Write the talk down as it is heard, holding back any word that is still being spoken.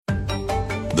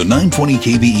The 920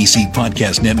 KVEC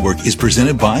Podcast Network is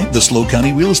presented by the SLO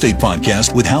County Real Estate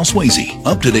Podcast with Hal Swayze.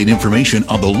 Up-to-date information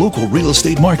on the local real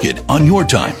estate market on your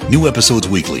time. New episodes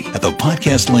weekly at the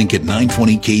podcast link at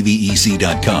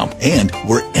 920kvec.com and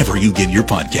wherever you get your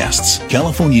podcasts.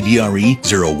 California DRE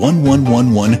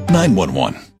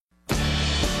 01111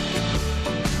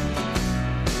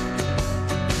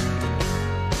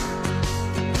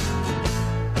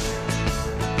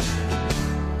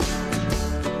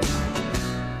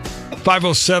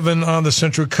 5:07 on the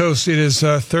Central Coast. It is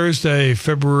Thursday,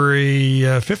 February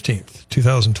 15th,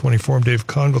 2024. I'm Dave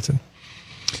Congleton.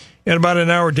 In about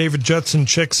an hour, David Judson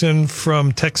checks in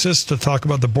from Texas to talk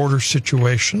about the border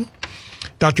situation.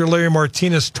 Dr. Larry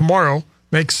Martinez tomorrow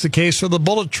makes the case for the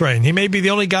bullet train. He may be the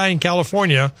only guy in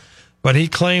California, but he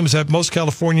claims that most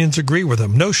Californians agree with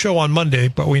him. No show on Monday,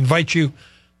 but we invite you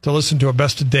to listen to a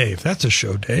Best of Dave. That's a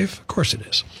show, Dave. Of course it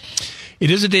is. It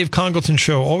is a Dave Congleton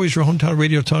show, always your hometown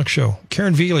radio talk show.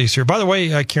 Karen Velie is here. By the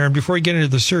way, Karen, before we get into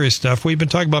the serious stuff, we've been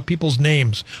talking about people's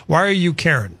names. Why are you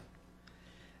Karen?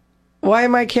 Why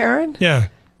am I Karen? Yeah.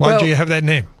 Why did you have that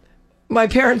name? My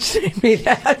parents named me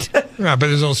that. Yeah, but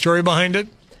there's no story behind it?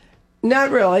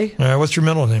 Not really. What's your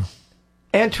middle name?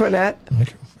 Antoinette.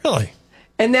 Okay. Really?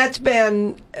 And that's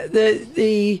been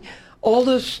the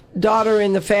oldest daughter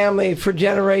in the family for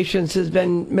generations.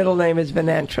 Middle name has been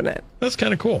Antoinette. That's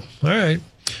kind of cool. All right.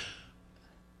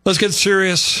 Let's get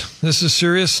serious. This is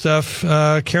serious stuff.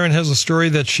 Karen has a story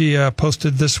that she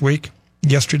posted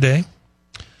yesterday.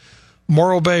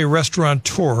 Morro Bay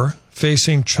restaurateur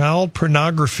facing child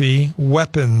pornography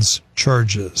weapons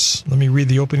charges. Let me read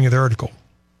the opening of the article.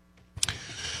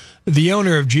 The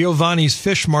owner of Giovanni's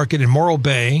Fish Market in Morro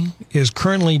Bay is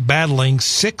currently battling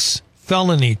 6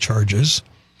 felony charges,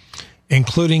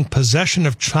 including possession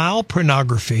of child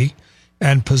pornography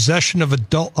and possession of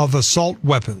assault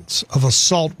weapons.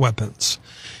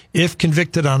 If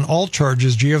convicted on all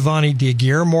charges, Giovanni de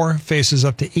Guillermo faces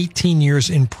up to 18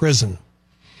 years in prison.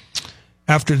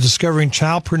 After discovering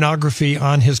child pornography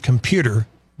on his computer,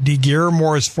 de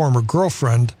Guillermo's former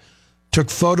girlfriend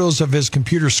took photos of his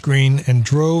computer screen and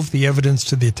drove the evidence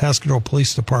to the Atascadero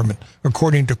Police Department,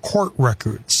 according to court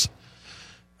records.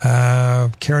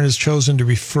 Karen has chosen to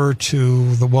refer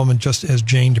to the woman just as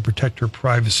Jane to protect her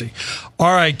privacy.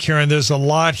 All right, Karen, there's a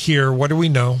lot here. What do we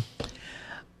know?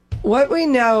 What we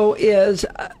know is,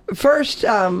 first, he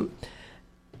has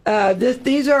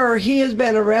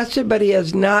been arrested, but he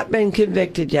has not been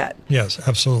convicted yet. Yes,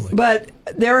 absolutely. But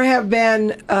there have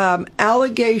been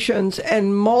allegations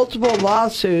and multiple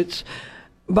lawsuits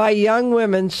by young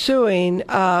women suing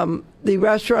the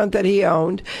restaurant that he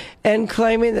owned and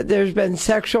claiming that there's been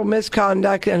sexual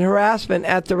misconduct and harassment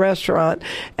at the restaurant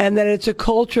and that it's a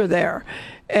culture there.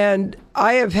 And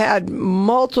I have had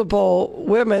multiple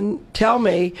women tell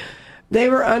me they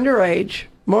were underage.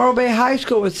 Morro Bay High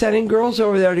School was sending girls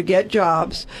over there to get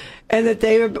jobs and that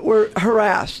they were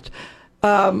harassed.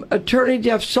 Attorney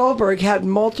Jeff Solberg had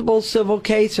multiple civil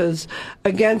cases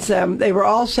against them. They were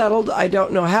all settled. I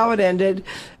don't know how it ended,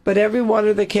 but every one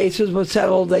of the cases was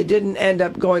settled. They didn't end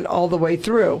up going all the way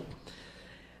through.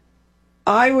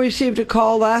 I received a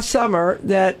call last summer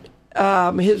that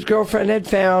his girlfriend had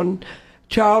found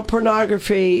child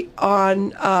pornography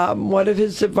on one of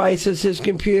his devices, his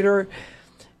computer,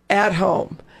 at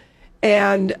home.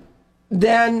 And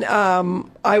then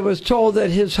I was told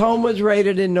that his home was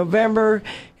raided in November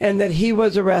and that he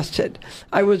was arrested.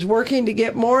 I was working to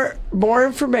get more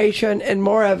information and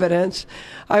more evidence.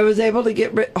 I was able to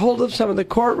get hold of some of the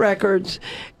court records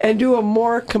and do a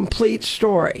more complete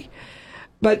story.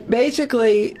 But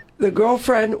basically, the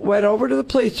girlfriend went over to the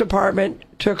police department,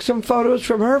 took some photos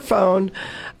from her phone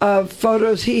of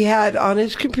photos he had on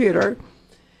his computer,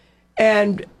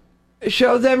 and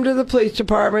showed them to the police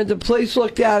department. The police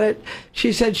looked at it.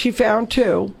 She said she found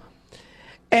 2.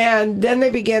 And then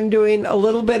they began doing a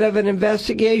little bit of an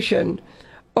investigation.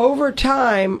 Over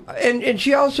time, and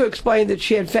she also explained that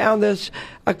she had found this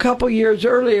a couple years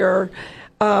earlier,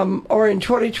 or in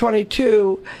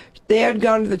 2022, they had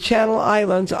gone to the Channel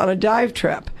Islands on a dive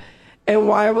trip. And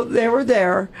while they were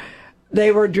there,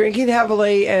 they were drinking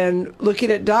heavily and looking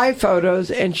at dive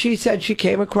photos, and she said she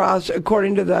came across,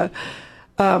 according to the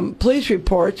police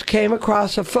reports, came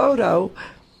across a photo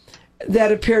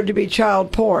that appeared to be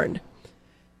child porn.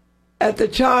 At the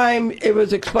time, it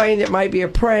was explained it might be a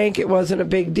prank. It wasn't a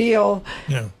big deal.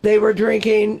 Yeah. They were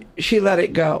drinking. She let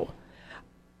it go.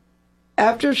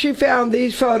 After she found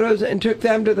these photos and took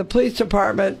them to the police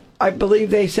department, I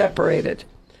believe they separated.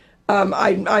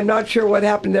 I'm not sure what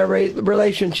happened to their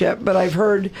relationship, but I've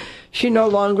heard she no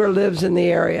longer lives in the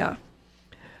area.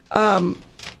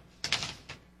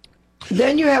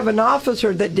 Then you have an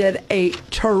officer that did a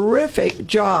terrific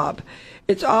job.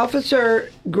 It's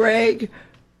Officer Greg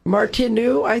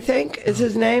Martineau, I think is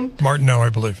his name. Martineau, I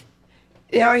believe.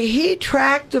 Now, he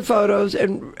tracked the photos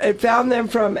and found them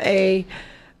from a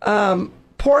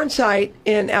porn site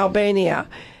in Albania.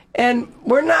 And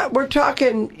we're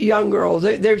talking young girls.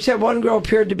 They said one girl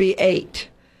appeared to be 8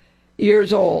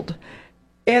 years old.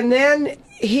 And then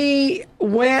he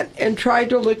went and tried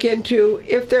to look into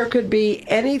if there could be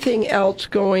anything else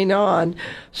going on.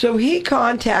 So he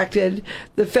contacted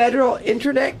the Federal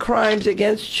Internet Crimes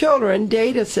Against Children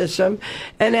data system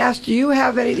and asked, do you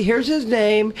have any? Here's his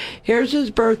name, here's his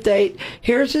birth date,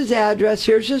 here's his address,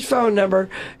 here's his phone number.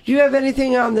 Do you have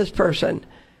anything on this person?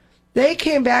 They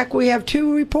came back, we have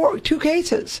two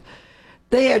cases.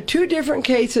 They had 2 different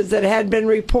cases that had been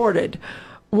reported.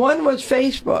 One was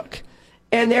Facebook.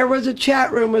 And there was a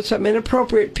chat room with some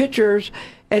inappropriate pictures,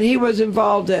 and he was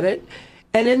involved in it.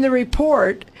 And in the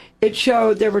report, it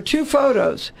showed there were 2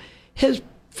 photos, his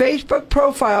Facebook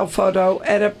profile photo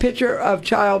and a picture of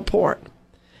child porn.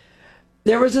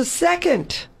 There was a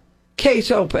second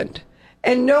case opened,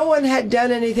 and no one had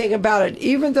done anything about it.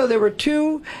 Even though there were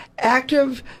 2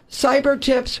 active cyber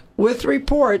tips with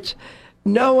reports,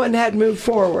 no one had moved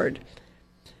forward.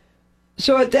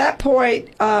 So at that point,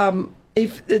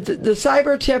 if the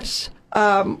cyber tips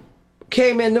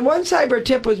came in. The one cyber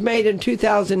tip was made in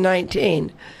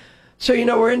 2019. So,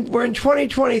 we're in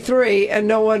 2023 and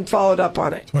no one followed up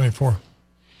on it. 24.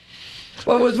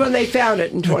 Well, it was when they found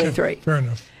it in 23. Okay, fair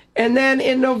enough. And then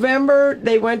in November,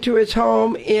 they went to his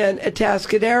home in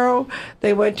Atascadero.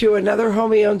 They went to another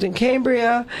home he owns in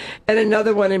Cambria and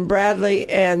another one in Bradley.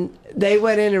 And they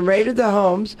went in and raided the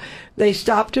homes. They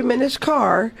stopped him in his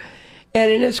car. And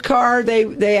in his car,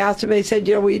 they asked him, they said,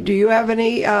 do you have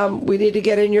any, we need to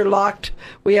get in your locked,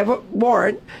 we have a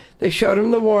warrant. They showed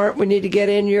him the warrant, we need to get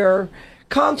in your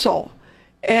console.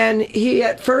 And he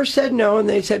at first said no, and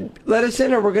they said, let us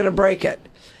in or we're going to break it.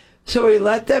 So he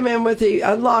let them in he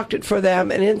unlocked it for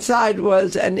them, and inside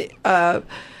was a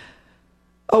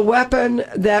weapon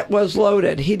that was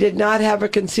loaded. He did not have a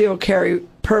concealed carry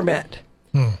permit.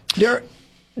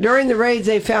 During the raids,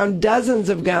 they found dozens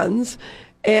of guns.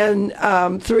 And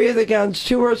 3 of the guns,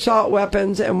 2 were assault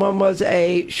weapons, and 1 was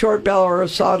a short barrel or a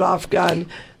sawed-off gun.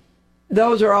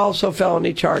 Those are also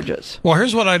felony charges. Well,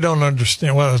 here's what I don't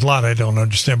understand. Well, there's a lot I don't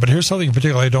understand, but here's something in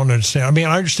particular I don't understand. I mean,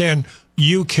 I understand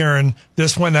you, Karen,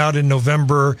 this went out in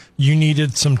November. You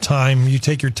needed some time. You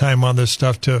take your time on this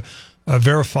stuff to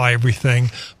verify everything.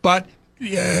 But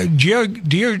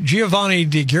Giovanni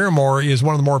Di Guillermo is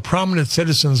one of the more prominent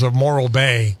citizens of Morro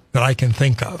Bay that I can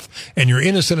think of, and you're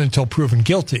innocent until proven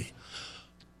guilty.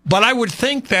 But I would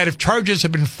think that if charges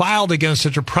have been filed against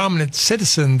such a prominent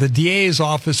citizen, the DA's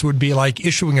office would be like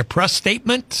issuing a press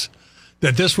statement,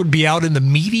 that this would be out in the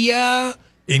media,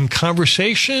 in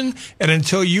conversation, and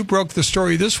until you broke the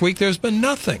story this week, there's been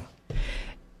nothing.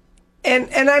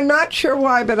 And I'm not sure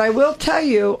why, but I will tell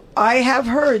you, I have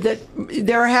heard that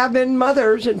there have been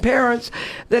mothers and parents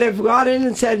that have gone in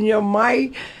and said,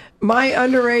 my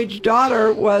underage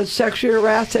daughter was sexually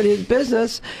harassed at his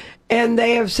business, and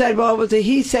they have said, well, it was a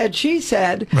he said, she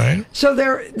said. Right. So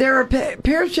there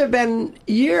appears to have been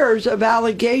years of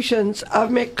allegations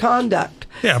of misconduct.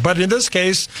 Yeah, but in this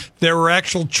case, there were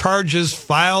actual charges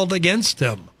filed against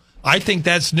him. I think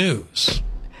that's news.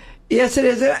 Yes, it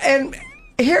is. And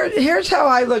here's how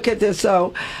I look at this,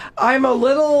 though. I'm a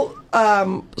little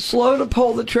slow to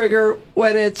pull the trigger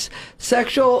when it's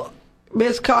sexual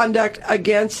misconduct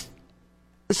against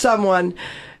someone,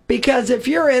 because if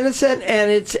you're innocent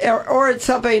and it's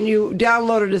something, you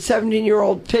downloaded a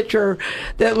 17-year-old picture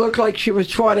that looked like she was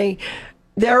 20,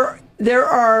 it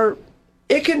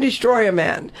can destroy a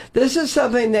man. This is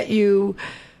something that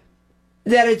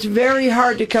it's very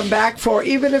hard to come back for,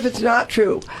 even if it's not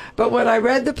true. But when I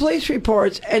read the police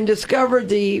reports and discovered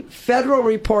the federal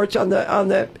reports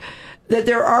that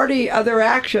there are already other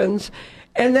actions,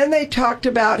 and then they talked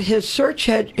about his search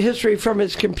history from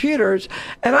his computers,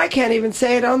 and I can't even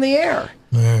say it on the air.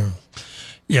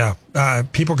 Yeah.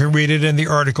 People can read it in the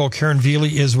article. Karen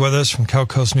Velie is with us from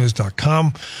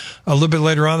CowCoastNews.com. A little bit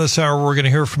later on this hour, we're going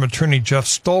to hear from attorney Jeff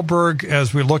Stolberg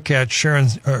as we look at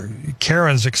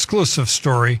Karen's exclusive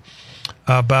story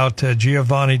about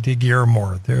Giovanni Di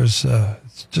Guillermo. It's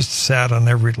just sad on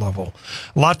every level.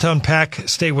 A lot to unpack.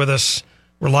 Stay with us.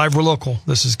 We're live, we're local.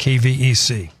 This is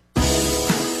KVEC.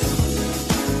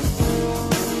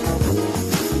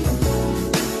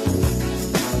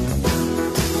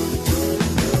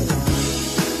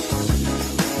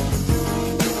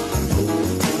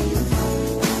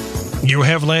 You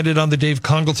have landed on the Dave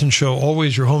Congleton Show,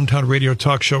 always your hometown radio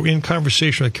talk show, in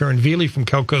conversation with Karen Velie from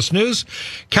Coast News.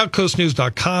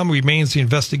 CountCoastNews.com remains the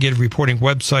investigative reporting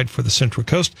website for the Central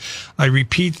Coast. I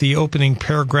repeat the opening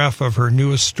paragraph of her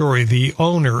newest story. The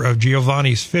owner of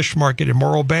Giovanni's Fish Market in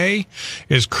Morro Bay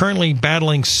is currently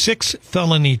battling 6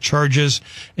 felony charges,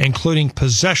 including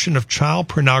possession of child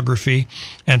pornography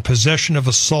and possession of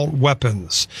assault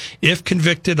weapons. If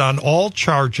convicted on all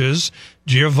charges,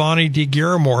 Giovanni Di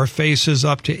Guillermo faces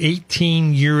up to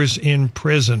 18 years in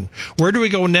prison. Where do we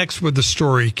go next with the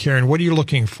story, Karen? What are you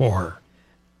looking for?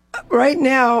 Right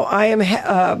now, I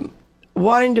am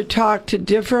wanting to talk to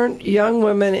different young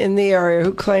women in the area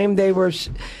who claim they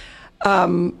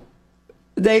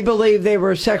believe they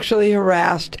were sexually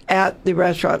harassed at the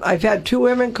restaurant. I've had 2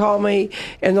 women call me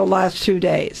in the last 2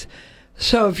 days.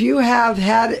 So if you have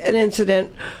had an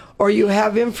incident or you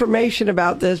have information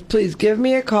about this, please give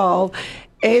me a call,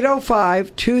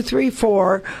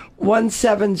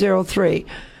 805-234-1703.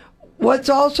 What's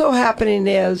also happening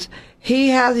is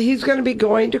he's going to be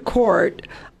going to court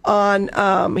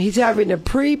on, he's having a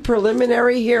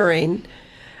preliminary hearing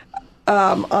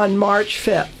on March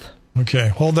 5th. Okay,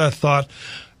 hold that thought.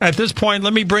 At this point,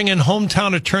 let me bring in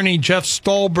hometown attorney Jeff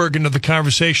Stolberg into the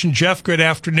conversation. Jeff, good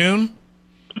afternoon.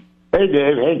 Hey,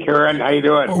 Dave. Hey, Karen. How you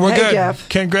doing? We're Hey, good. Jeff.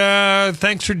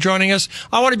 Thanks for joining us.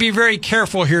 I want to be very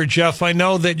careful here, Jeff. I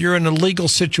know that you're in a legal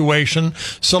situation,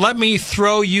 so let me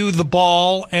throw you the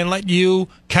ball and let you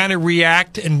kind of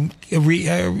react and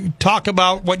talk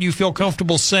about what you feel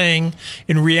comfortable saying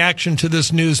in reaction to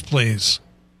this news, please.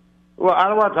 Well, I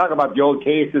don't want to talk about the old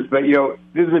cases, but,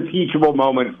 this is a teachable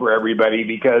moment for everybody,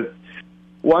 because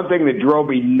one thing that drove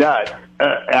me nuts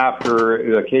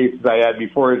after the cases I had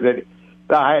before is that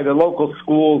the local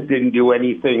schools didn't do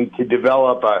anything to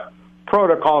develop a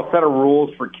protocol, set of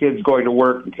rules for kids going to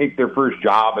work and take their first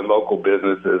job in local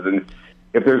businesses. And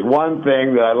if there's one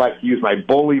thing that I like to use my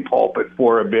bully pulpit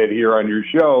for a bit here on your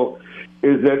show,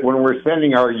 is that when we're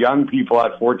sending our young people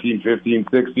at 14, 15,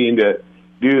 16 to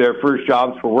do their first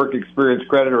jobs for work experience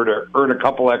credit or to earn a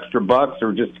couple extra bucks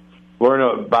or just learn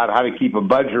about how to keep a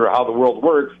budget or how the world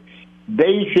works,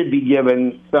 they should be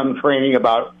given some training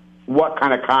about what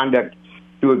kind of conduct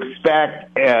to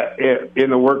expect in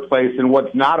the workplace and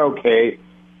what's not okay,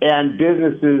 and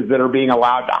businesses that are being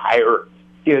allowed to hire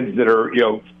kids that are,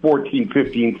 14,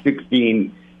 15,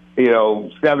 16,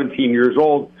 17 years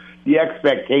old, the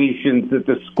expectations that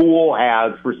the school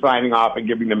has for signing off and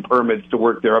giving them permits to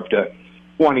work there up to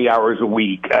 20 hours a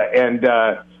week.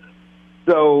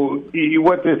 So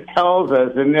what this tells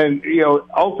us, and then,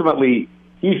 ultimately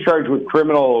he's charged with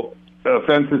criminal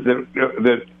offenses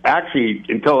that actually,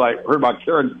 until I heard about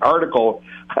Karen's article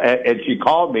and she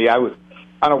called me, I was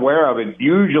unaware of it.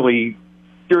 Usually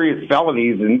serious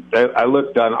felonies, and I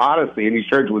looked on Odyssey, and he's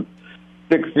charged with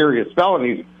 6 serious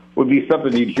felonies, would be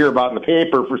something you'd hear about in the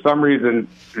paper. For some reason,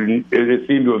 it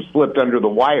seemed to have slipped under the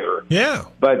wire. Yeah.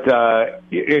 But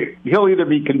he'll either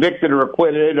be convicted or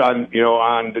acquitted on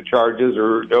the charges,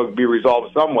 or it'll be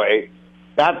resolved some way.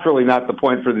 That's really not the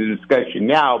point for the discussion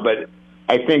now, but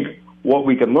I think what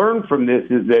we can learn from this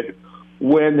is that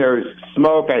when there's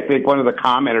smoke, I think one of the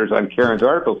commenters on Karen's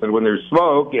article said, when there's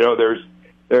smoke, there's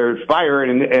fire,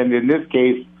 and in this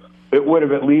case,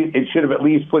 it should have at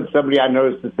least put somebody on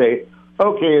notice to say,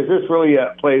 okay, is this really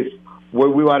a place where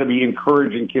we want to be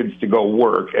encouraging kids to go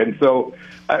work? And so,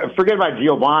 forget about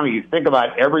Giovanni. Think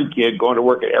about every kid going to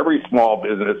work at every small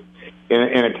business in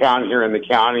a town here in the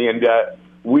county, and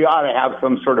we ought to have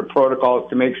some sort of protocols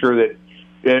to make sure that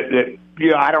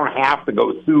I don't have to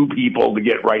go sue people to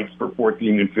get rights for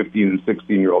 14 and 15 and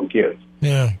 16-year-old kids.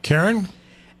 Yeah. Karen?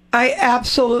 I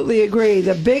absolutely agree.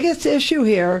 The biggest issue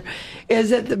here is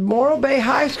that the Morro Bay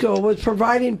High School was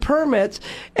providing permits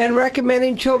and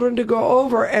recommending children to go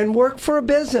over and work for a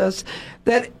business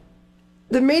that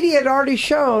the media had already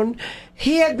shown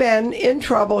he had been in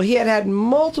trouble. He had had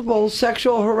multiple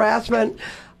sexual harassment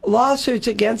lawsuits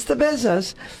against the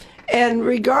business. And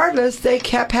regardless, they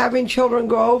kept having children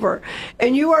go over.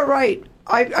 And you are right.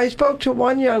 I spoke to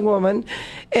one young woman,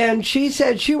 and she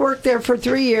said she worked there for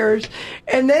 3 years,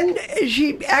 and then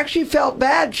she actually felt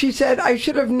bad. She said, I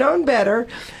should have known better.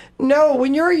 No,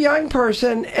 when you're a young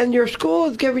person and your school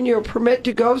is giving you a permit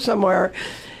to go somewhere,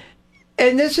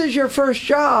 and this is your first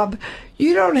job,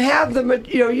 you don't have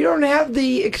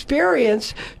the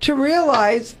experience to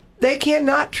realize they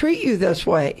cannot treat you this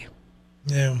way.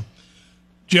 Yeah.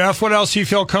 Jeff, what else do you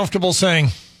feel comfortable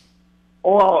saying?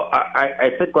 Well,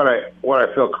 I think what I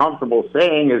feel comfortable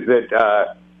saying is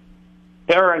that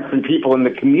parents and people in the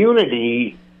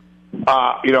community,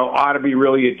 ought to be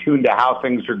really attuned to how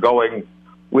things are going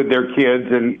with their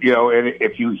kids, and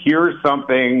if you hear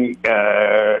something,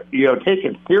 take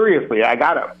it seriously. I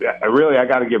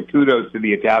gotta give kudos to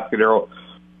the Atascadero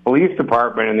Police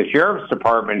Department and the Sheriff's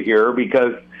Department here,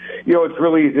 because it's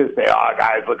really easy to say, "Oh,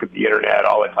 guys, look at the internet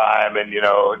all the time," and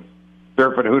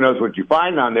surfing, who knows what you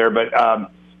find on there. But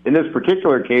in this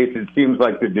particular case, it seems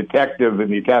like the detective in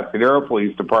the Atascadero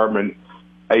Police Department,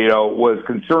 was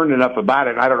concerned enough about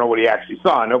it. And I don't know what he actually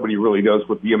saw. Nobody really knows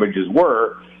what the images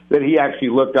were. That he actually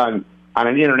looked on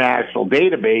an international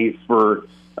database for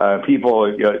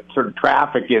people sort of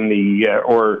traffic in the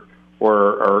or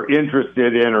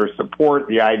interested in or support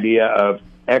the idea of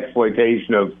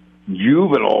exploitation of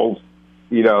juveniles,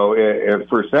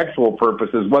 for sexual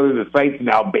purposes, whether the site's in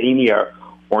Albania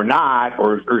or not,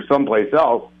 or someplace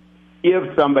else.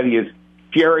 If somebody is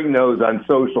sharing those on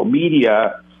social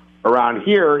media around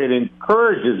here, it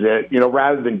encourages it,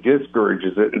 rather than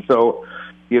discourages it. And so,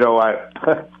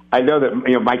 I know that,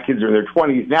 my kids are in their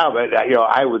 20s now, but,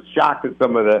 I was shocked at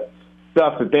some of the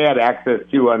stuff that they had access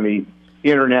to on the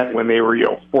internet when they were,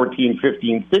 14,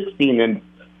 15, 16. And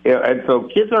so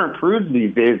kids aren't prudes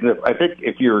these days. And I think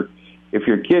if your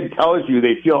kid tells you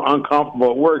they feel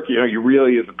uncomfortable at work, you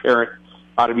really, as a parent,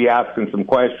 ought to be asking some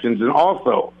questions. And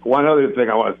also, one other thing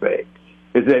I want to say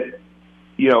is that,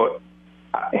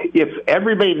 if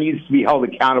everybody needs to be held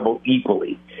accountable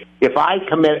equally, if I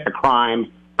commit a crime,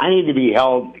 I need to be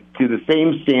held to the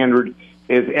same standard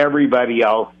as everybody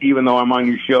else, even though I'm on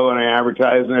your show and I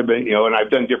advertise and I've been, and I've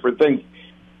done different things.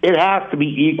 It has to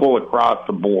be equal across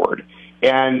the board.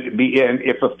 And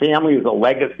if a family is a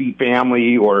legacy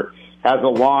family or has a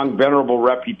long, venerable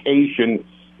reputation,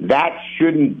 that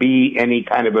shouldn't be any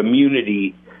kind of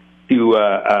immunity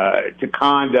to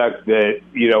conduct that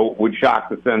would shock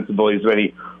the sensibilities of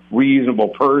any reasonable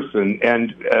person.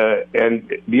 And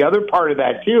the other part of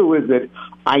that too is that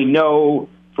I know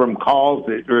from calls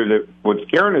what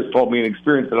Karen has told me, an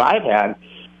experience that I've had,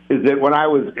 is that when I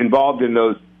was involved in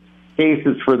those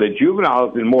cases for the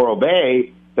juveniles in Morro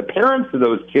Bay, the parents of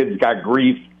those kids got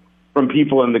grief from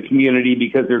people in the community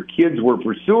because their kids were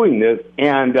pursuing this,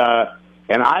 and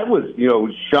I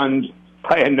was shunned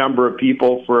by a number of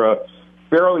people for a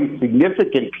fairly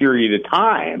significant period of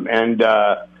time. And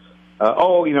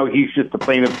he's just the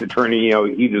plaintiff's attorney,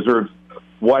 he deserves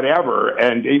whatever.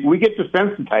 And we get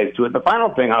desensitized to it. The final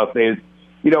thing I'll say is,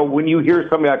 when you hear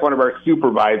somebody like one of our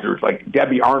supervisors, like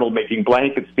Debbie Arnold, making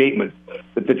blanket statements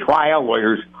that the trial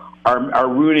lawyers are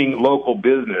ruining local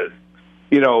business,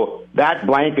 that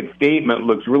blanket statement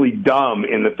looks really dumb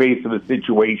in the face of a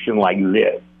situation like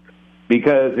this.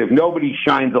 Because if nobody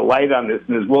shines a light on this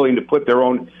and is willing to put their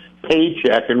own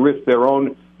paycheck and risk their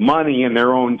own money and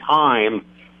their own time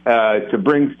to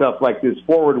bring stuff like this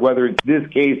forward, whether it's this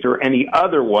case or any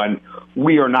other one,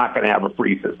 we are not going to have a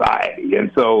free society.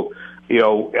 And so,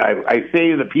 I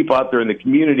say to the people out there in the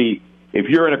community, if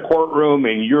you're in a courtroom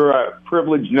and you're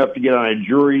privileged enough to get on a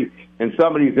jury and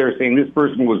somebody's there saying this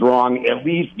person was wrong, at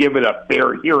least give it a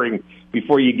fair hearing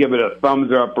before you give it a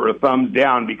thumbs up or a thumbs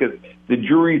down, because the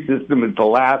jury system is the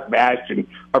last bastion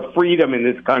of freedom in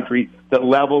this country that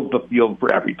levels the field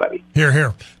for everybody. Hear,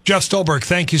 hear. Jeff Stolberg,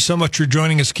 thank you so much for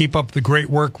joining us. Keep up the great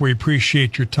work. We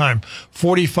appreciate your time.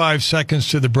 45 seconds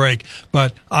to the break,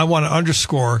 but I want to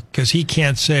underscore, because he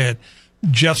can't say it,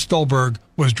 Jeff Stolberg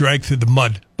was dragged through the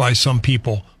mud by some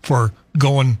people for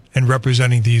going and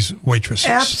representing these waitresses.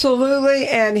 Absolutely,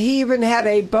 and he even had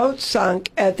a boat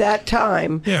sunk at that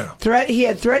time. Yeah. He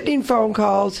had threatening phone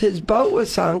calls. His boat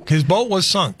was sunk. His boat was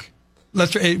sunk.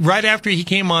 Right after he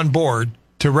came on board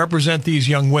to represent these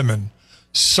young women,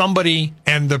 somebody,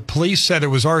 and the police said it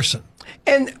was arson.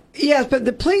 And yes, but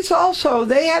the police also,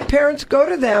 they had parents go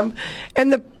to them,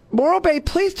 and the Morro Bay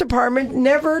Police Department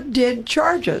never did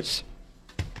charges.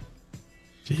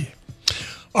 Gee.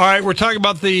 All right, we're talking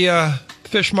about the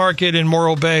fish market in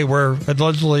Morro Bay, where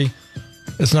allegedly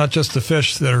it's not just the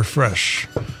fish that are fresh.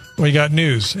 We got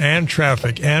news and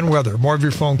traffic and weather. More of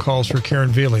your phone calls for Karen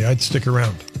Velie. I'd stick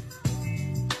around.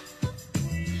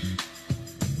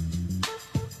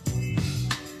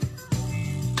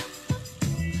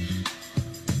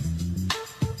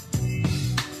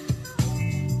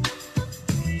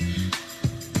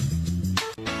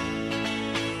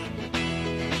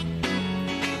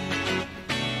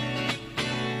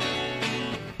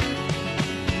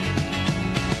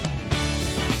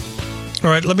 All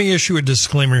right, let me issue a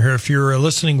disclaimer here. If you're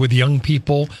listening with young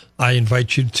people, I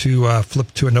invite you to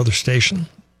flip to another station.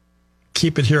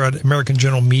 Keep it here at American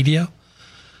General Media,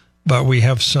 but we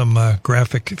have some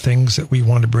graphic things that we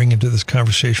want to bring into this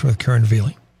conversation with Karen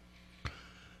Velie.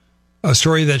 A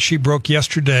story that she broke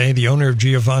yesterday, the owner of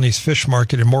Giovanni's Fish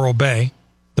Market in Morro Bay.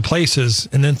 The place is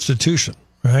an institution,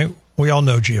 right? We all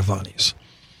know Giovanni's.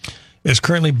 Is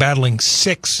currently battling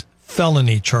 6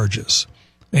 felony charges,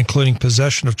 including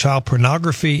possession of child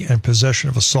pornography and possession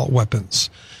of assault weapons.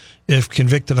 If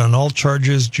convicted on all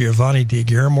charges, Giovanni Di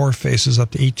Guillermo faces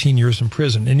up to 18 years in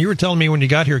prison. And you were telling me when you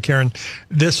got here, Karen,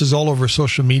 this is all over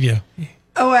social media.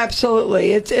 Oh,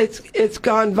 absolutely. It's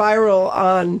gone viral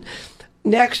on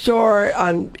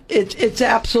Nextdoor. It's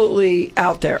absolutely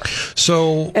out there.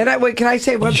 So, and wait, can I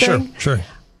say one thing? Sure.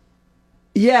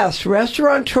 Yes,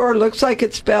 restaurateur looks like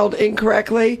it's spelled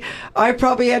incorrectly. I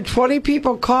probably had 20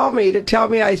 people call me to tell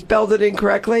me I spelled it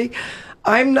incorrectly.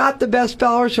 I'm not the best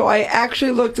speller, so I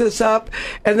actually looked this up,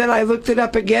 and then I looked it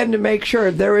up again to make sure.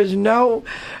 There is no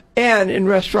N in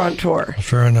restaurateur.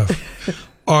 Fair enough.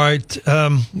 All right.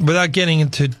 Without getting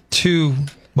into too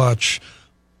much,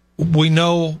 we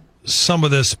know some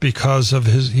of this because of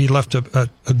he left a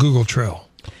Google trail.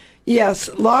 Yes,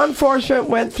 law enforcement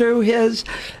went through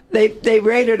they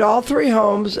raided all 3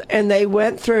 homes, and they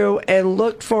went through and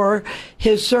looked for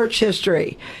his search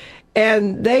history.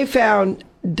 And they found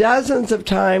dozens of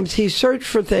times he searched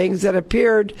for things that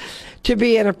appeared to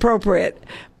be inappropriate.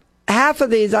 Half of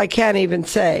these I can't even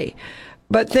say.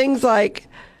 But things like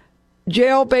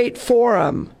jailbait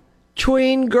forum,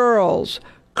 tween girls,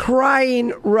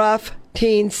 crying rough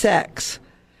teen sex.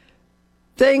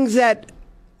 Things that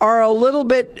are a little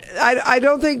bit, I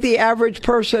don't think the average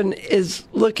person is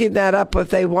looking that up if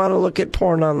they want to look at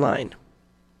porn online.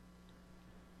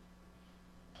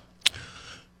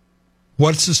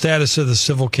 What's the status of the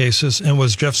civil cases? And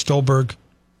was Jeff Stolberg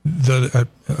the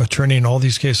attorney in all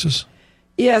these cases?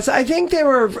 Yes, I think there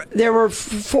were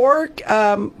 4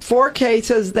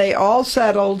 cases. They all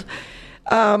settled,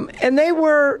 and they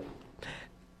were.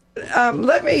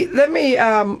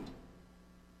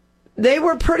 They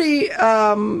were pretty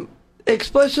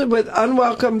explicit with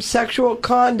unwelcome sexual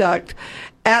conduct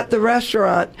at the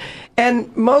restaurant,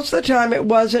 and most of the time it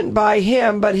wasn't by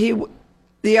him, but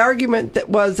the argument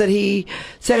was that he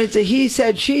said it's a he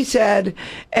said, she said,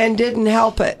 and didn't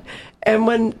help it. And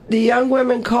when the young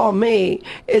women call me,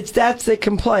 that's the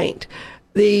complaint.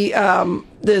 The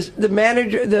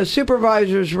manager, the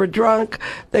supervisors were drunk.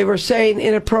 They were saying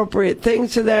inappropriate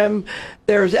things to them.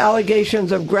 There's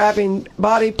allegations of grabbing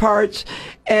body parts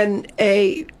and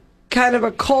a kind of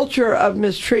a culture of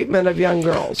mistreatment of young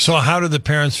girls. So how do the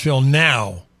parents feel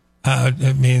now? I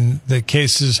mean, the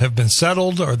cases have been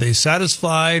settled. Are they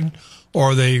satisfied?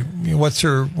 Or what's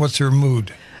their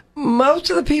mood? Most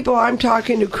of the people I'm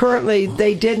talking to currently,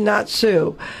 they did not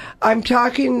sue. I'm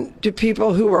talking to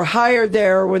people who were hired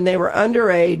there when they were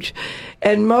underage,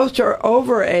 and most are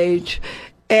overage,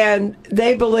 and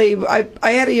they believe. I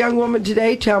had a young woman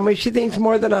today tell me she thinks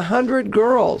more than 100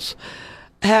 girls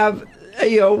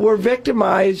were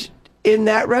victimized in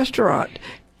that restaurant.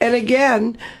 And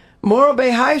again, Morro Bay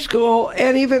High School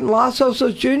and even Los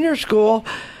Osos Junior School,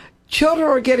 children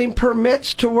are getting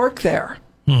permits to work there.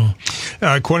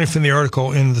 According from the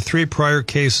article, in the 3 prior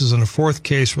cases and a 4th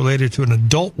case related to an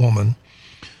adult woman,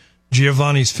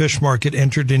 Giovanni's Fish Market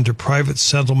entered into private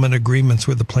settlement agreements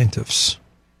with the plaintiffs.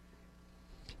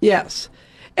 Yes.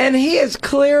 And he is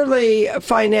clearly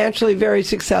financially very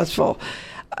successful.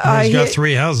 He's got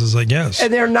 3 houses, I guess.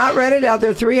 And they're not rented out.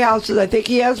 They're 3 houses. I think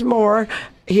he has more.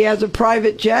 He has a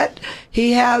private jet.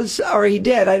 He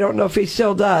did. I don't know if he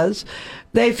still does.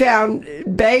 They found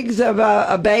bags of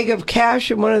a bag of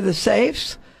cash in one of the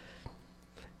safes.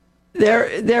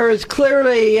 There is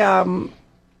clearly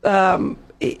the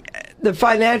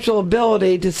financial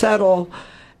ability to settle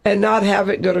and not have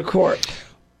it go to court.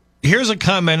 Here's a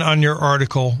comment on your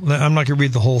article. I'm not going to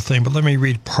read the whole thing, but let me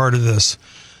read part of this.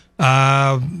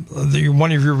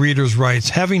 One of your readers writes,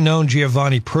 having known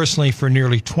Giovanni personally for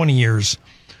nearly 20 years,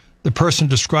 the person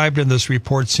described in this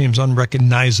report seems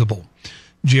unrecognizable.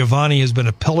 Giovanni has been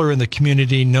a pillar in the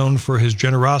community, known for his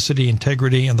generosity,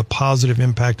 integrity, and the positive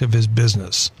impact of his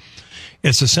business.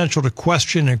 It's essential to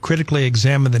question and critically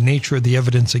examine the nature of the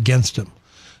evidence against him,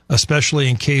 especially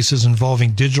in cases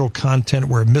involving digital content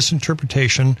where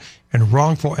misinterpretation and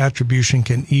wrongful attribution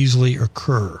can easily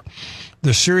occur.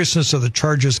 The seriousness of the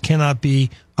charges cannot be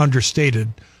understated,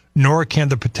 nor can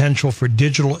the potential for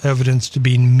digital evidence to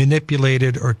be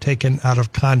manipulated or taken out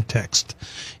of context.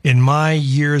 In my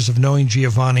years of knowing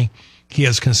Giovanni, he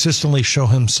has consistently shown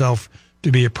himself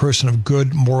to be a person of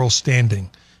good moral standing,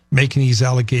 making these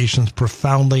allegations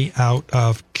profoundly out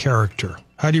of character.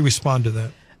 How do you respond to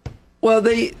that? Well,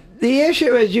 the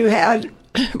issue is you had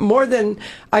more than,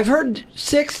 I've heard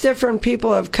 6 different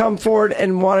people have come forward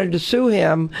and wanted to sue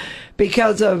him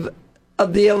because of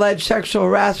the alleged sexual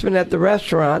harassment at the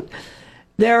restaurant.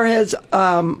 There's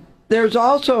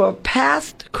also a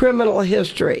past criminal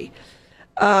history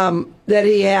that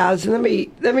he has. And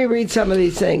let me read some of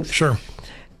these things. Sure.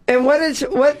 And what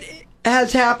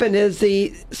has happened is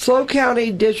the SLO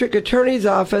County District Attorney's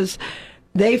Office,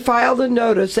 they filed a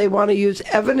notice. They want to use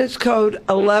Evidence Code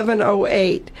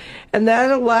 1108, and that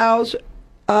allows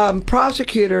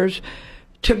prosecutors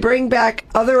to bring back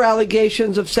other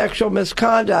allegations of sexual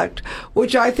misconduct,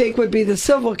 which I think would be the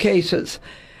civil cases.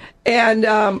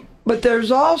 And but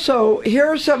there's also, here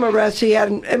are some arrests he had,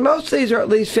 and most of these are at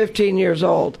least 15 years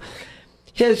old.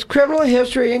 His criminal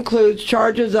history includes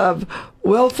charges of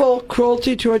willful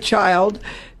cruelty to a child,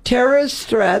 terrorist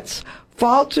threats,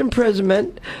 false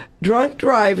imprisonment, drunk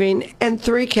driving, and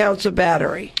 3 counts of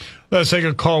battery. Let's take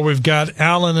a call. We've got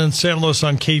Alan in San Luis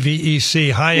on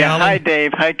KVEC. Hi, Alan. Hi,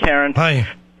 Dave. Hi, Karen. Hi.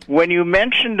 When you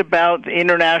mentioned about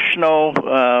international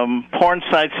porn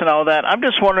sites and all that, I'm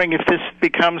just wondering if this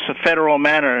becomes a federal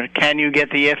matter, can you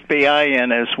get the FBI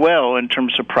in as well in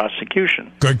terms of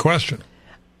prosecution? Good question.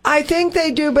 I think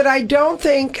they do, but I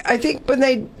think when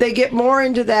they get more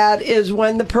into that is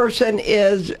when the person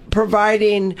is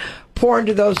providing porn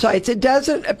to those sites. It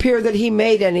doesn't appear that he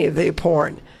made any of the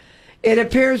porn. It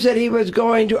appears that he was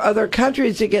going to other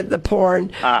countries to get the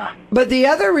porn. But the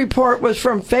other report was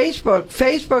from Facebook.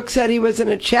 Facebook said he was in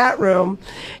a chat room,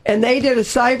 and they did a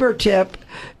cyber tip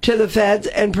to the feds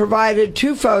and provided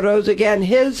 2 photos. Again,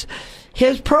 his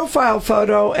profile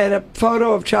photo and a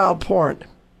photo of child porn.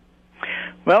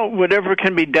 Well, whatever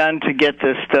can be done to get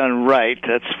this done right,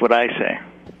 that's what I say.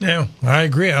 Yeah, I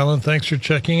agree, Alan. Thanks for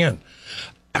checking in.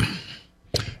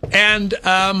 And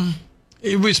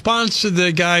in response to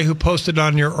the guy who posted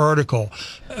on your article,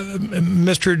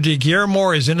 Mr.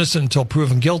 DeGuillermo is innocent until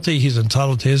proven guilty. He's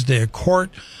entitled to his day of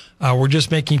court. We're just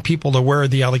making people aware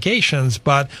of the allegations,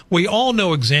 but we all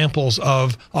know examples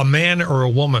of a man or a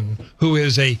woman who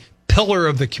is a pillar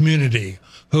of the community,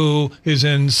 who is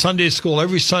in Sunday school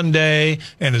every Sunday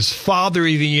and is Father of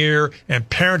the Year and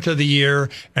Parent of the Year,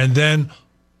 and then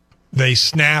they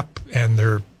snap and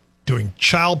they're doing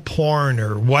child porn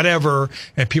or whatever,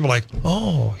 and people are like,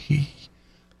 oh,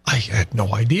 I had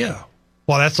no idea.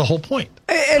 Well, that's the whole point.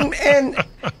 And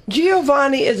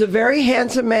Giovanni is a very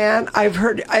handsome man.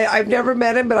 I've never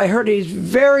met him, but I heard he's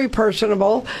very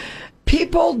personable.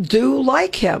 People do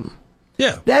like him.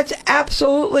 Yeah. That's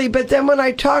absolutely. But then when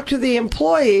I talk to the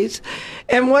employees,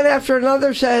 and one after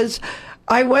another says,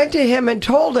 I went to him and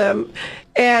told him,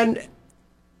 and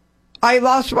I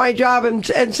lost my job,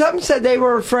 and some said they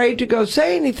were afraid to go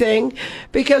say anything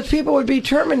because people would be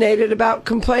terminated about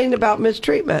complaining about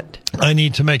mistreatment. I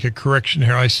need to make a correction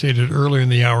here. I stated earlier in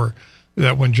the hour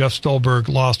that when Jeff Stolberg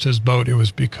lost his boat, it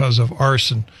was because of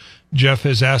arson. Jeff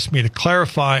has asked me to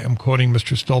clarify. I'm quoting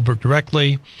Mr. Stolberg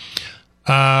directly.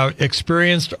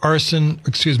 Experienced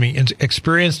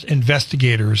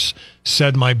investigators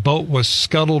said my boat was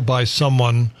scuttled by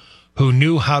someone who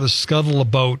knew how to scuttle a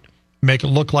boat, make it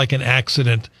look like an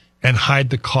accident, and hide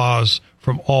the cause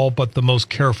from all but the most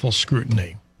careful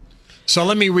scrutiny. So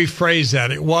let me rephrase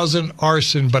that. It wasn't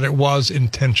arson, but it was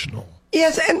intentional.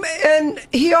 Yes, and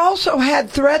he also had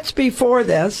threats before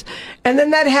this, and then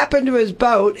that happened to his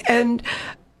boat, and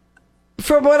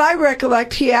from what I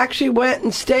recollect, he actually went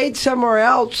and stayed somewhere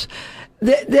else.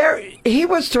 There, he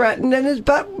was threatened, and his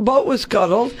boat was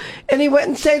scuttled, and he went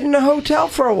and stayed in a hotel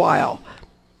for a while.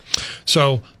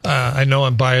 So I know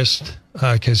I'm biased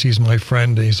because he's my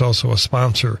friend. He's also a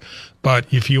sponsor. But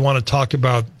if you want to talk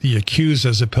about the accused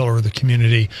as a pillar of the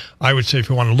community, I would say if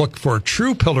you want to look for a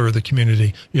true pillar of the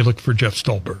community, you look for Jeff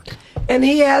Stolberg. And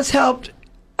he has helped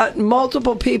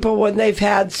multiple people when they've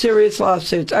had serious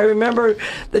lawsuits. I remember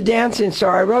the Dancing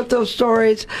Star. I wrote those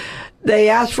stories. They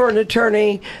asked for an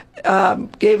attorney,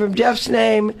 gave him Jeff's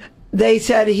name. They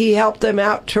said he helped them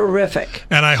out terrific.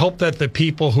 And I hope that the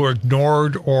people who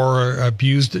ignored or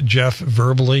abused Jeff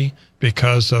verbally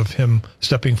because of him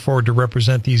stepping forward to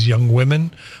represent these young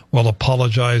women will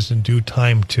apologize in due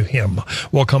time to him.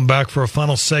 We'll come back for a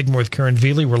final segment with Karen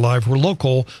Velie. We're live, we're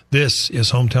local. This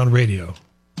is Hometown Radio.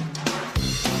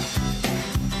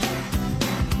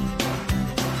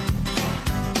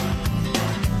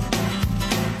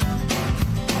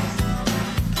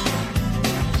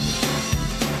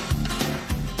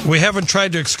 We haven't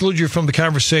tried to exclude you from the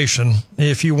conversation.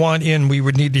 If you want in, we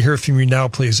would need to hear from you now,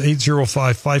 please.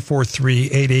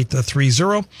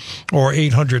 805-543-8830 or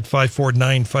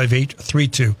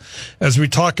 800-549-5832. As we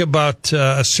talk about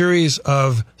a series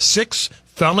of 6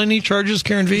 felony charges,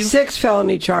 Karen Velie? 6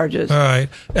 felony charges. All right.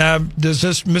 Does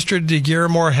this Mr.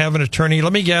 DeGuillermo have an attorney?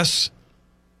 Let me guess.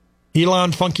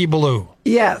 Elon Funky Baloo.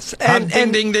 Yes.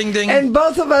 Ding, ding, ding, ding. And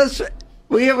both of us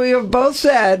We have both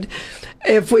said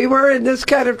if we were in this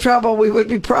kind of trouble, we would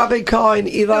be probably calling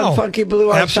Elon Funky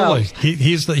Blue ourselves.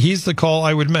 Absolutely. He's the call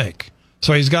I would make.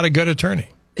 So he's got a good attorney.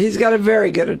 He's got a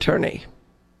very good attorney.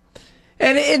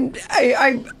 And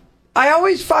I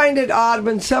always find it odd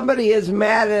when somebody is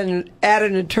mad at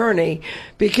an attorney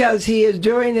because he is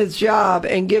doing his job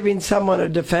and giving someone a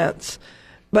defense.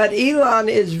 But Elon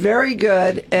is very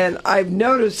good, and I've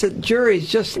noticed that juries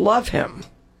just love him.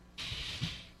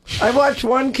 I watched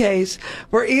one case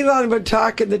where Elon would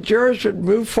talk and the jurors would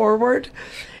move forward,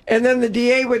 and then the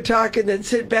DA would talk and then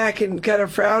sit back and kind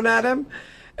of frown at him.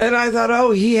 And I thought,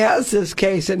 oh, he has this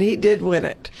case, and he did win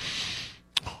it.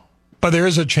 But there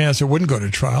is a chance it wouldn't go to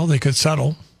trial. They could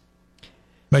settle,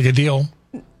 make a deal.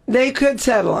 They could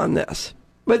settle on this.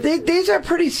 But these are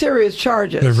pretty serious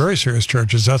charges. They're very serious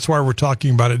charges. That's why we're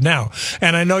talking about it now.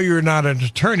 And I know you're not an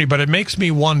attorney, but it makes me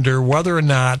wonder whether or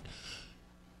not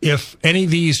if any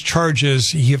of these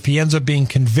charges, if he ends up being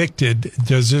convicted,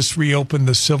 does this reopen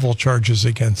the civil charges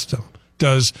against him?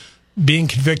 Does being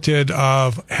convicted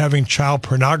of having child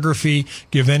pornography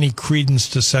give any credence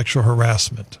to sexual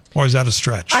harassment? Or is that a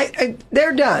stretch?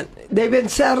 They're done. They've been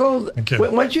settled. Okay.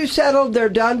 Once you settled, they're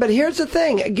done. But here's the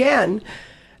thing. Again,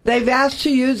 they've asked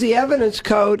to use the evidence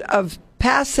code of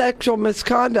past sexual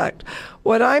misconduct.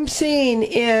 What I'm seeing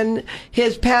in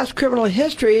his past criminal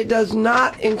history, it does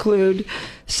not include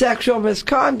sexual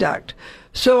misconduct.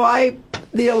 So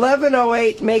the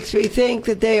 1108 makes me think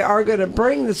that they are going to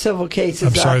bring the civil cases up.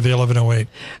 I'm sorry, the 1108.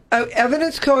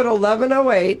 Evidence code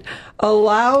 1108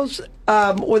 allows,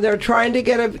 when they're trying to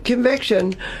get a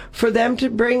conviction, for them to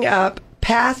bring up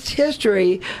past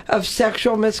history of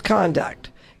sexual misconduct.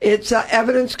 It's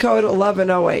evidence code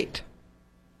 1108.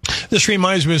 This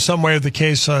reminds me in some way of the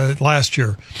case last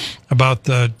year about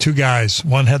the two guys.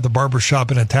 One had the barber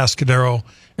shop in Atascadero,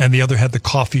 and the other had the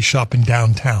coffee shop in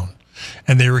downtown.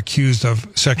 And they were accused of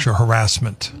sexual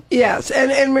harassment. Yes,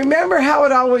 and remember how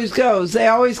it always goes. They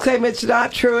always claim it's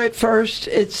not true at first.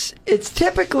 It's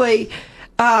typically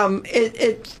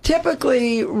it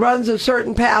typically runs a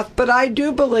certain path, but I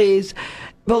do believe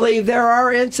there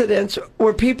are incidents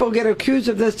where people get accused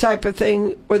of this type of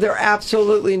thing where they're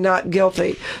absolutely not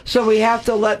guilty. So we have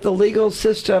to let the legal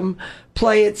system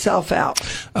play itself out.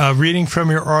 Reading from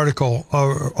your article,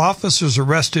 officers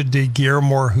arrested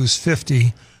Guillermo, who's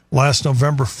 50, last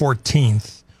November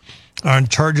 14th on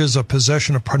charges of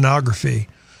possession of pornography,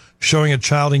 showing a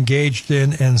child engaged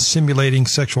in and simulating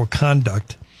sexual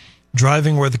conduct,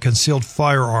 driving with a concealed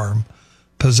firearm,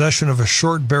 possession of a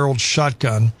short-barreled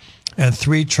shotgun, and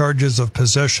 3 charges of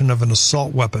possession of an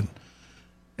assault weapon.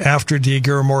 After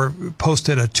Guillermo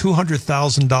posted a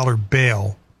 $200,000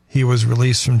 bail, he was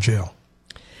released from jail.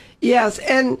 Yes,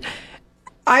 and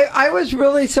I was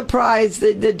really surprised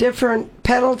at the different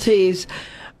penalties.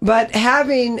 But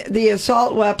having the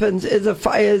assault weapons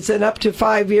is an up to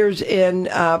 5 years in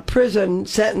prison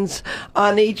sentence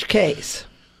on each case.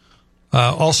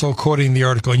 Also, quoting the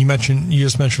article, you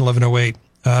just mentioned 1108.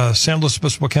 San Luis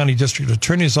Obispo County District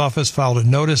Attorney's Office filed a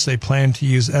notice. They plan to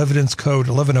use evidence code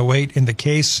 1108 in the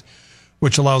case,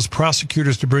 which allows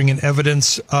prosecutors to bring in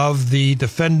evidence of the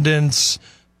defendant's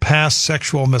past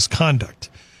sexual misconduct.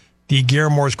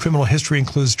 Guillermo's criminal history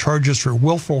includes charges for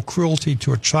willful cruelty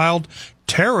to a child,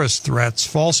 terrorist threats,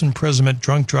 false imprisonment,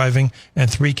 drunk driving, and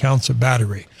 3 counts of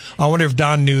battery. I wonder if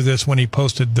Don knew this when he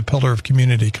posted the Pillar of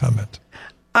Community comment.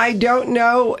 I don't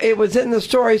know. It was in the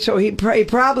story, so he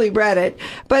probably read it.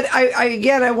 But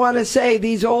I want to say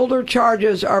these older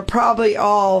charges are probably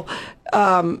all,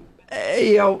 more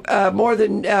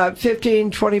than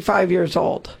 15, 25 years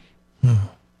old.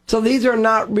 So these are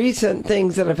not recent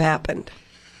things that have happened.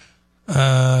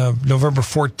 November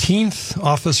 14th,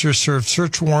 officers served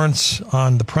search warrants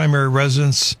on the primary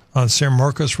residence on San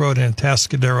Marcos Road in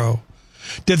Atascadero.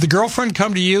 Did the girlfriend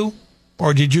come to you,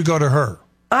 or did you go to her?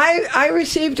 I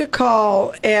received a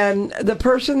call, and the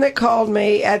person that called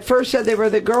me at first said they were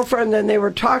the girlfriend, then they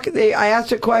were talking. I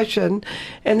asked a question,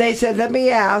 and they said, let me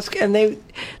ask, and they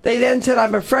then said,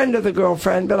 I'm a friend of the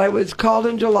girlfriend, but I was called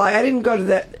in July. I didn't go to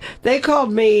that. They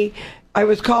called me. I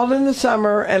was called in the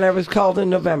summer, and I was called in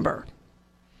November.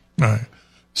 All right.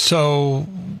 So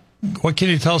what can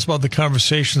you tell us about the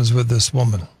conversations with this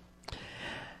woman?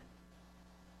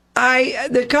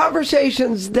 The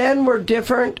conversations then were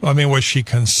different. I mean, was she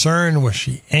concerned? Was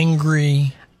she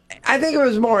angry? I think it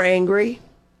was more angry.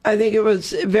 I think it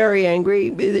was very angry.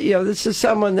 This is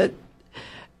someone that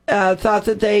thought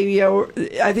that they,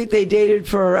 I think they dated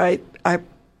for, I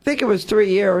think it was 3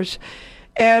 years.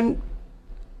 And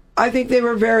I think they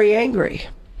were very angry.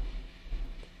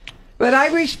 But I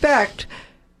respect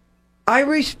I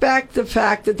respect the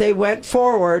fact that they went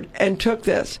forward and took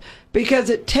this, because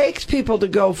it takes people to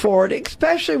go forward,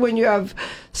 especially when you have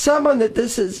someone that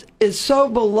this is so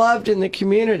beloved in the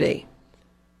community.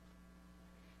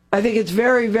 I think it's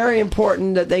very, very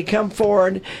important that they come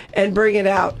forward and bring it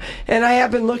out. And I have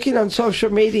been looking on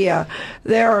social media.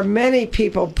 There are many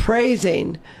people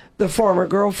praising the former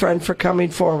girlfriend for coming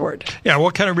forward. Yeah,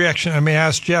 what kind of reaction? I may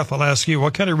ask Jeff, I'll ask you,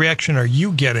 what kind of reaction are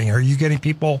you getting? Are you getting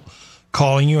people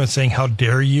calling you and saying, how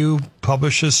dare you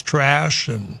publish this trash?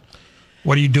 And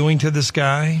what are you doing to this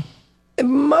guy?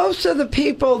 Most of the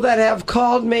people that have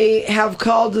called me have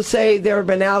called to say there have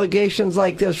been allegations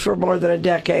like this for more than a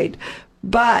decade,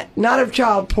 but not of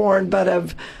child porn, but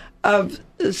of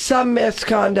some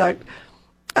misconduct.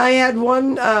 I had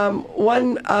one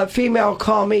female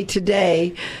call me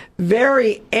today,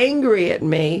 very angry at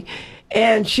me,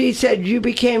 and she said, you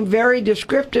became very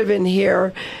descriptive in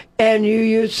here, and you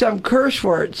used some curse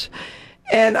words.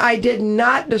 And I did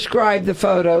not describe the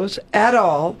photos at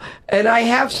all, and I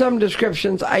have some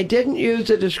descriptions. I didn't use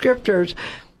the descriptors.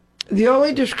 The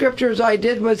only descriptors I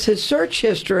did was his search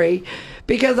history,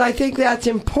 because I think that's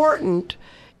important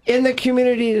in the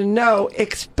community to know,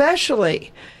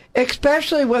 especially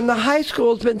when the high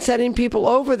school's been sending people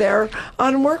over there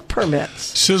on work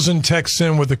permits. Susan texts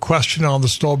in with a question on the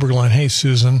Stolberg line. Hey,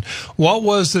 Susan, what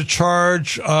was the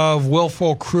charge of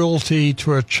willful cruelty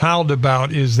to a child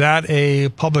about? Is that a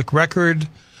public record?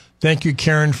 Thank you,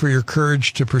 Karen, for your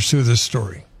courage to pursue this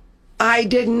story. I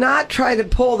did not try to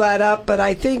pull that up, but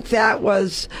I think that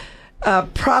was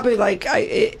probably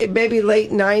maybe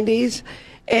late 90s,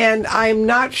 and I'm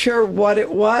not sure what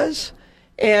it was,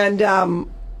 and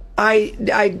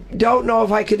I don't know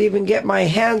if I could even get my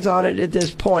hands on it at this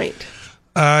point.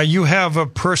 You have a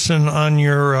person on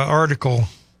your article.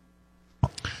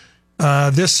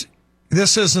 This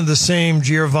isn't the same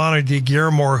Giovanni Di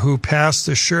Guillermo who passed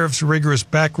the sheriff's rigorous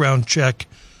background check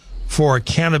for a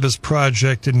cannabis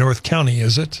project in North County,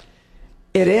 is it?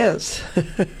 It is.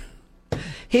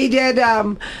 He did.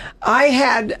 I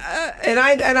had, and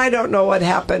I don't know what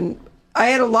happened. I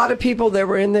had a lot of people that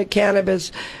were in the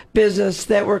cannabis business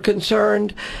that were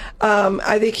concerned.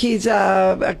 I think he's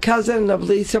a cousin of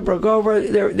Lisa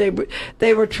Brogova.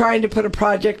 They were trying to put a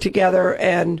project together,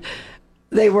 and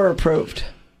they were approved.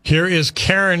 Here is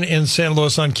Karen in St.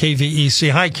 Louis on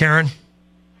KVEC. Hi, Karen.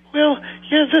 Well,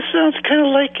 yeah, this sounds kind of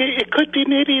like it could be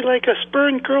maybe like a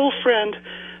spurned girlfriend.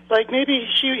 Like maybe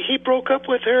he broke up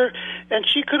with her, and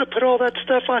she could have put all that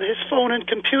stuff on his phone and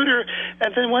computer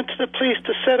and then went to the police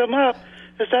to set him up.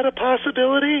 Is that a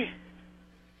possibility?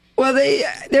 Well,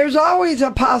 there's always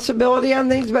a possibility on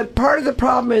things, but part of the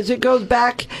problem is it goes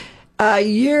back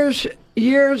years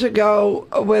ago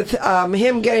with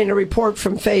him getting a report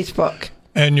from Facebook.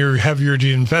 And you have your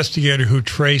investigator who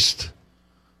traced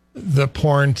the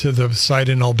porn to the site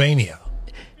in Albania.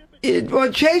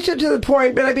 Chase it to the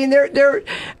point, but I mean,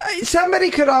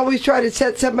 somebody could always try to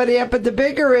set somebody up. But the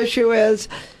bigger issue is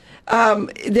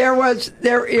there was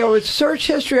search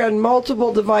history on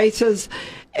multiple devices,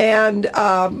 and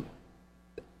it'll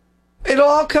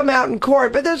all come out in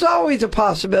court. But there's always a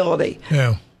possibility.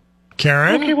 Yeah,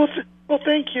 Karen. Okay, well,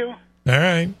 thank you. All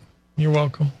right, you're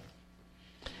welcome.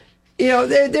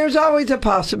 There's always a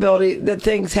possibility that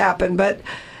things happen, but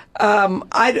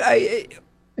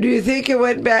do you think it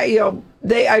went back?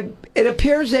 It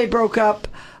appears they broke up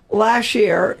last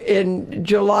year in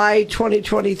July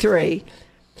 2023.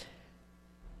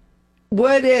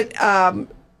 Would it?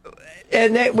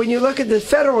 When you look at the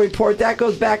federal report, that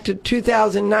goes back to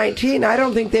 2019. I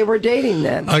don't think they were dating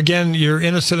then. Again, you're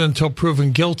innocent until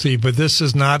proven guilty, but this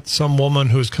is not some woman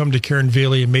who's come to Karen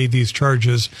Velie and made these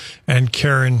charges, and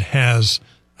Karen has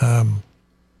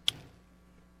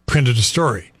printed a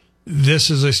story. This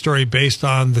is a story based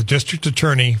on the district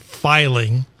attorney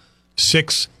filing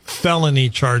 6 felony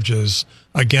charges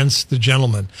against the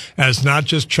gentleman as not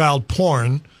just child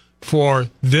porn. For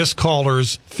this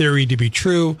caller's theory to be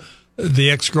true,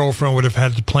 the ex-girlfriend would have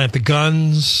had to plant the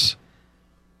guns.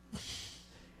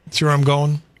 See where I'm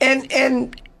going?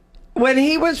 And when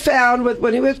he was found,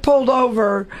 when he was pulled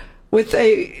over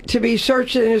to be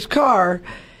searched in his car,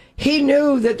 he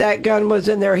knew that gun was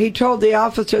in there. He told the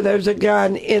officer there's a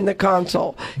gun in the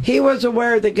console. He was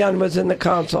aware the gun was in the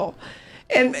console.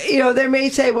 And, they may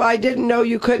say, well, I didn't know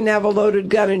you couldn't have a loaded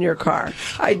gun in your car.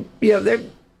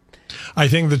 I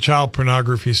think the child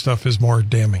pornography stuff is more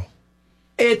damning.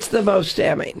 It's the most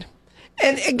damning.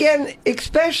 And again,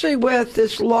 especially with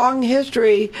this long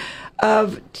history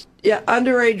of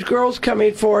underage girls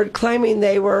coming forward claiming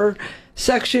they were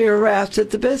sexually harassed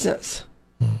at the business.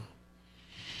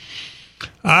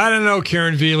 I don't know,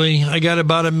 Karen Velie. I got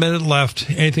about a minute left.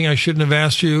 Anything I shouldn't have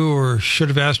asked you or should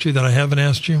have asked you that I haven't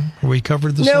asked you? Are we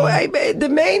covered this? No,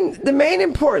 the main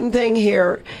important thing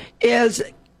here is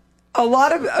a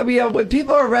lot of, when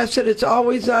people are arrested, it's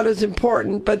always not as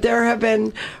important, but there have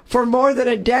been, for more than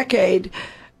a decade,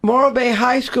 Morro Bay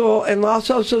High School and Los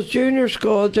Osos Junior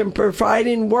School has been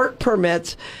providing work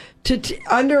permits to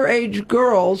underage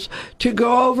girls to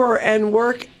go over and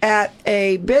work at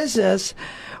a business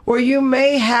where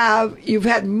you've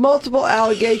had multiple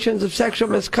allegations of sexual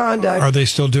misconduct. Are they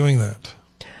still doing that?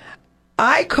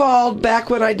 I called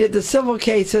back when I did the civil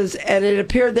cases, and it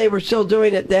appeared they were still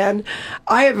doing it then.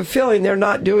 I have a feeling they're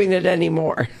not doing it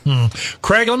anymore.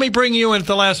 Craig, let me bring you in at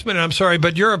the last minute. I'm sorry,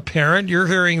 but you're a parent. You're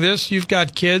hearing this. You've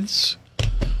got kids.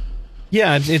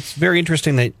 Yeah, it's very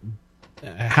interesting that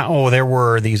how there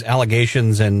were these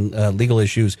allegations and legal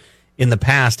issues in the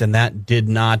past, and that did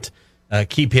not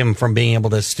keep him from being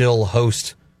able to still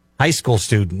host high school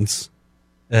students,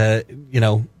 even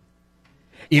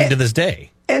to this day.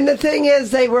 And the thing is,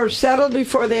 they were settled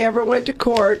before they ever went to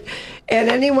court, and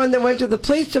anyone that went to the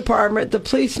police department, the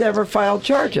police never filed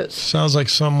charges. Sounds like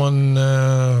someone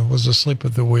was asleep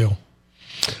at the wheel.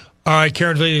 All right,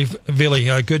 Karen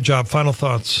Velie, good job. Final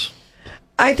thoughts.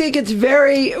 I think it's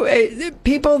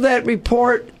people that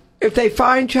report, if they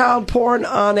find child porn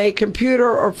on a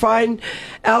computer or find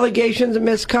allegations of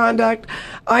misconduct,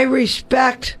 I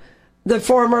respect the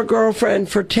former girlfriend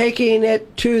for taking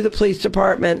it to the police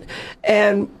department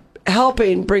and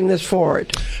helping bring this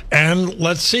forward. And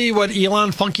let's see what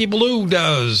Elon Funky Blue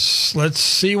does. Let's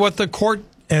see what the court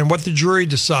and what the jury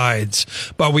decides.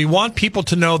 But we want people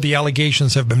to know the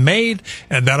allegations have been made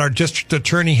and that our district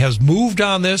attorney has moved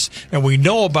on this, and we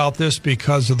know about this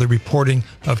because of the reporting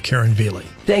of Karen Velie.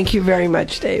 Thank you very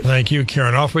much, Dave. Thank you,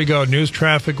 Karen. Off we go. News,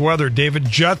 traffic, weather. David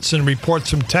Judson reports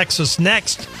from Texas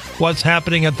next. What's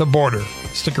happening at the border?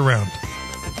 Stick around.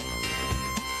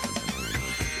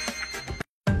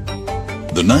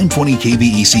 The 920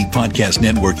 KVEC Podcast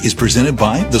Network is presented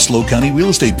by the SLO County Real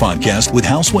Estate Podcast with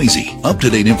Hal Swayze.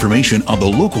 Up-to-date information on the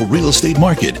local real estate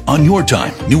market on your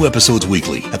time. New episodes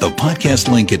weekly at the podcast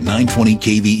link at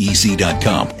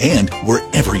 920kvec.com and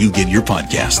wherever you get your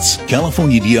podcasts.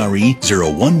 California DRE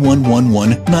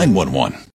 01111 911.